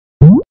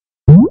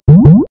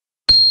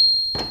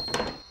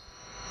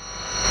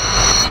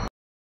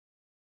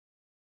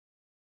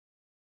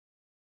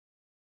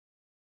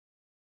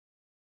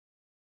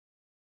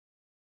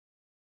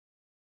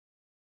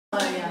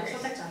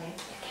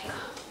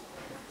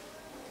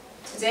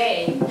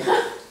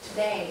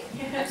Today,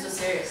 I'm so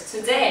serious.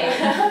 Today,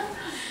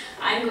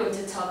 I'm going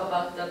to talk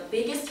about the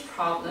biggest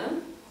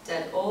problem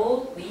that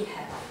all we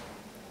have.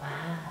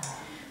 Wow.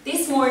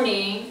 This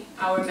morning,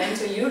 our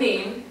mentor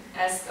Yurim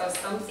asked us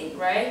something,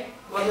 right?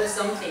 What was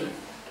something?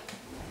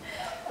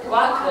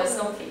 What was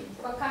something?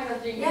 What kind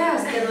of drink?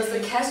 Yes, there was a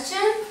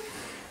question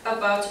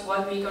about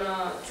what we're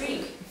gonna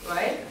drink,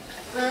 right?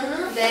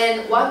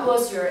 Then what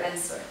was your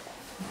answer?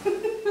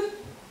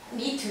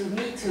 Me too,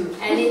 me too.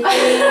 Anything,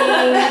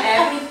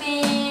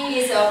 everything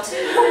is up to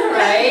you,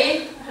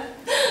 right?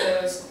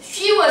 So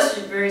she was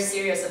very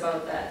serious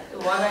about that.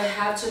 What I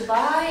have to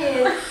buy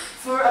it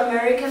for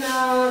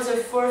Americano, or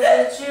for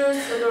fruit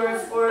juice, or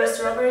for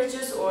strawberry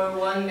juice, or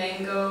one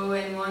mango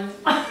and one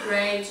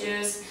grape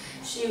juice.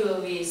 She will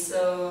be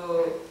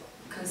so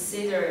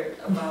considerate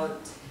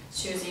about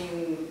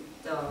choosing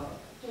the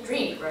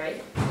drink,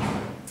 right?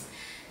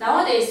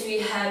 Nowadays,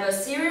 we have a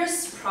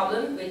serious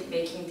problem with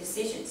making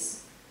decisions.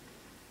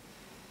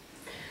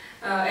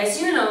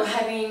 As you know,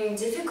 having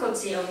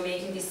difficulty of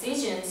making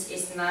decisions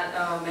is not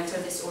a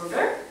mental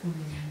disorder,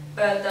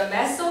 but the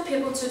mass of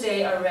people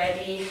today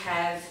already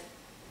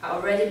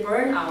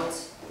burned out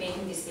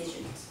making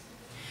decisions.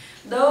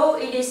 Though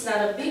it is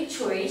not a big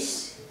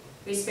choice,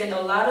 we spend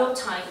a lot of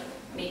time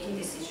making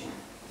decisions.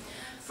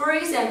 For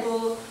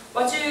example,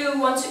 what do you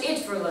want to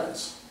eat for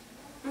lunch?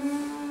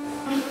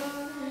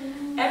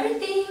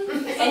 Everything,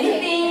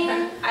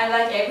 anything, I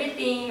like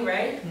everything,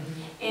 right?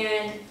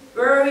 And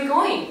where are we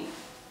going?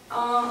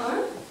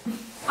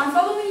 I'm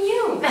following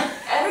you.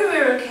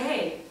 Everywhere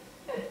okay.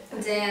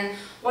 Then,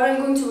 what I'm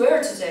going to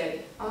wear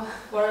today?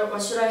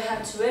 What should I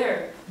have to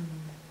wear?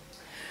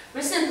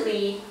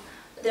 Recently,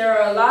 there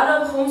are a lot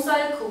of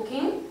home-style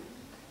cooking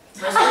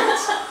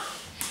restaurants.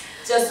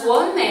 Just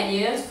one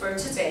menu for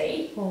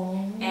today,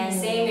 and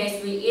same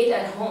as we eat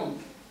at home.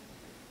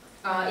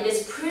 It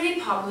is pretty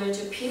popular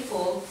to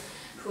people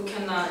who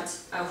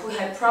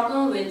have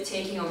problem with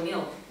taking a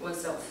meal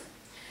oneself.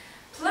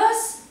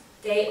 Plus,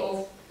 they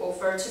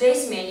offer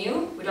today's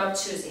menu without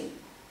choosing.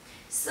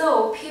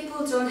 So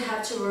people don't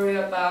have to worry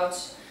about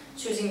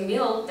choosing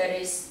meal that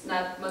is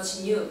not much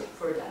new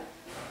for them.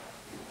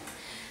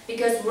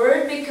 Because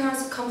word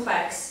becomes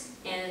complex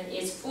and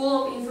is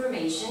full of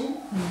information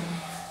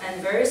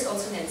and various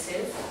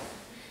alternatives,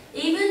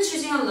 even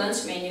choosing a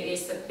lunch menu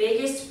is the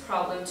biggest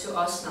problem to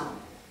us now.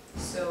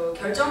 So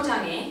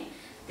결정장애,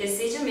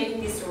 decision-making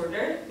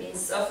disorder,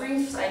 means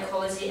suffering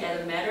psychology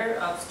as a matter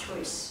of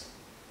choice.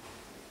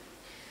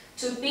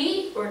 To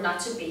be or not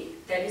to be,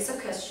 that is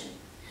a question.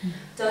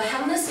 The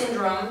Hamlet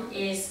syndrome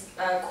is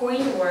a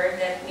coined word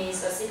that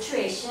means a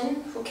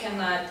situation who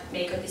cannot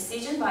make a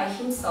decision by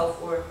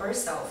himself or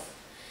herself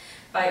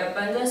by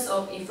abundance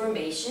of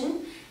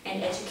information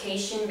and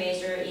education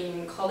major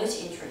in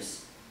college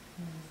entrance.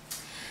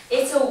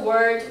 It's a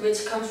word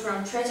which comes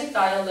from tragic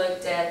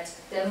dialogue that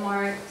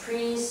Denmark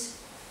Prince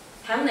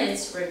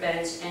Hamlet's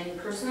revenge and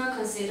personal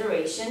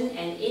consideration,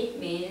 and it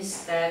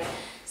means that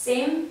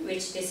same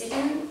which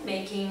decision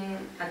with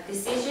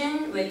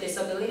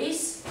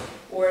disabilities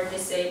or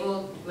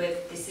disabled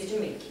with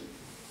decision making.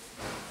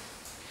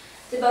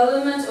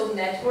 Development of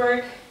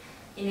network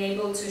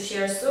enabled to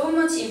share so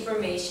much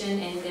information,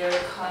 and there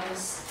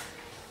comes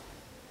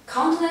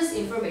countless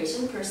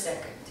information per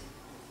second.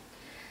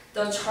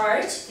 The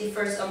charge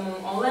differs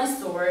among online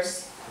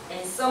stores,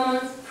 and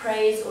someone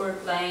praise or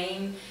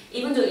blame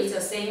even though it's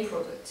the same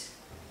product.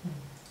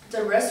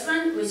 The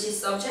restaurant which is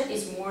subject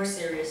is more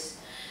serious.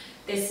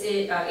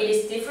 It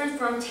is different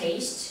from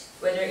taste,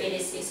 whether it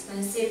is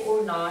expensive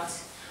or not,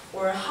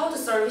 or how the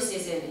service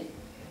is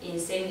in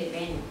same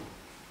menu.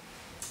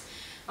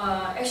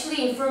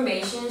 Actually,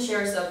 information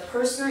shares a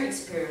personal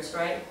experience,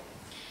 right?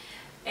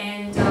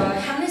 And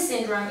Hamlet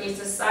syndrome is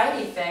a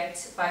side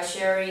effect by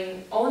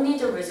sharing only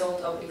the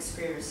result of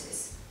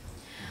experiences.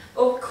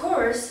 Of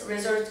course,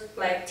 results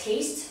like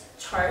taste,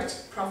 charge,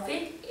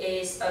 profit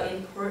is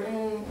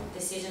important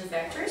decision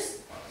factors.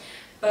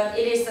 But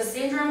it is the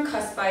syndrome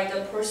caused by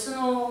the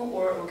personal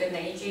or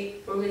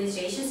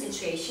organization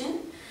situation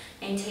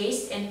and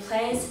taste and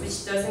plans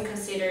which doesn't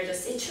consider the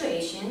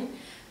situation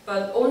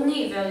but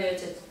only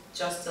evaluated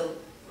just the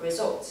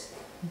result.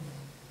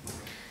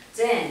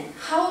 Then,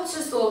 how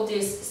to solve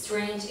this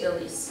strange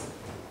illness?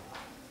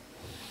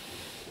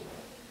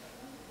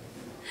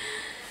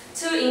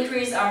 To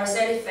increase our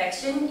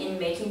satisfaction in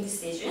making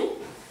decisions,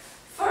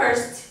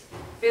 first,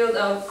 build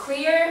a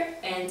clear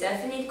and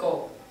definite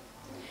goal.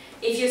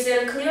 If you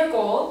set a clear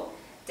goal,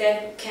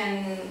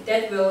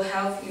 that will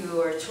help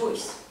your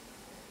choice.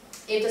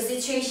 If the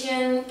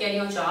situation,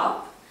 getting a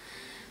job,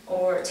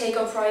 or take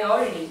a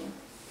priority,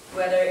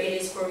 whether it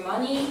is for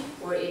money,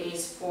 or it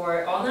is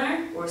for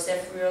honor, or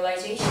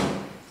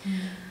self-realization,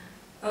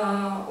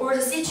 or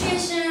the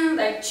situation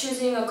like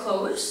choosing a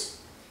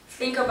clothes,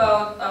 think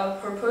about a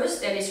purpose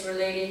that is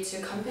related to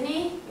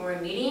company, or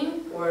a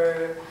meeting,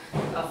 or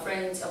a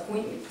friend's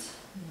appointment.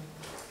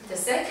 The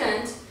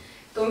second,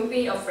 don't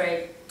be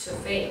afraid to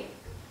fail.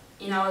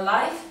 In our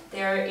life,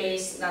 there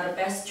is not a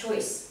best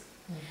choice.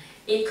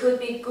 It could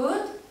be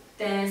good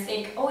then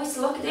think, oh, it's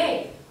a lucky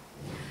day.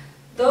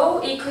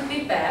 Though it could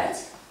be bad,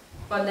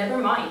 but never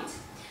mind.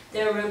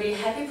 There will be a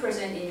happy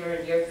present in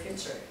your near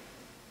future.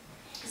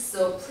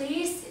 So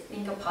please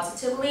think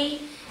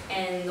positively,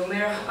 and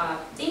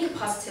think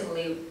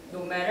positively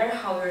no matter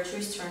how your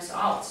choice turns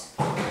out.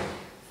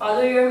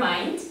 Follow your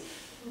mind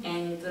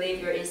and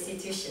believe your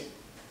institution.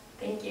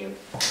 Thank you.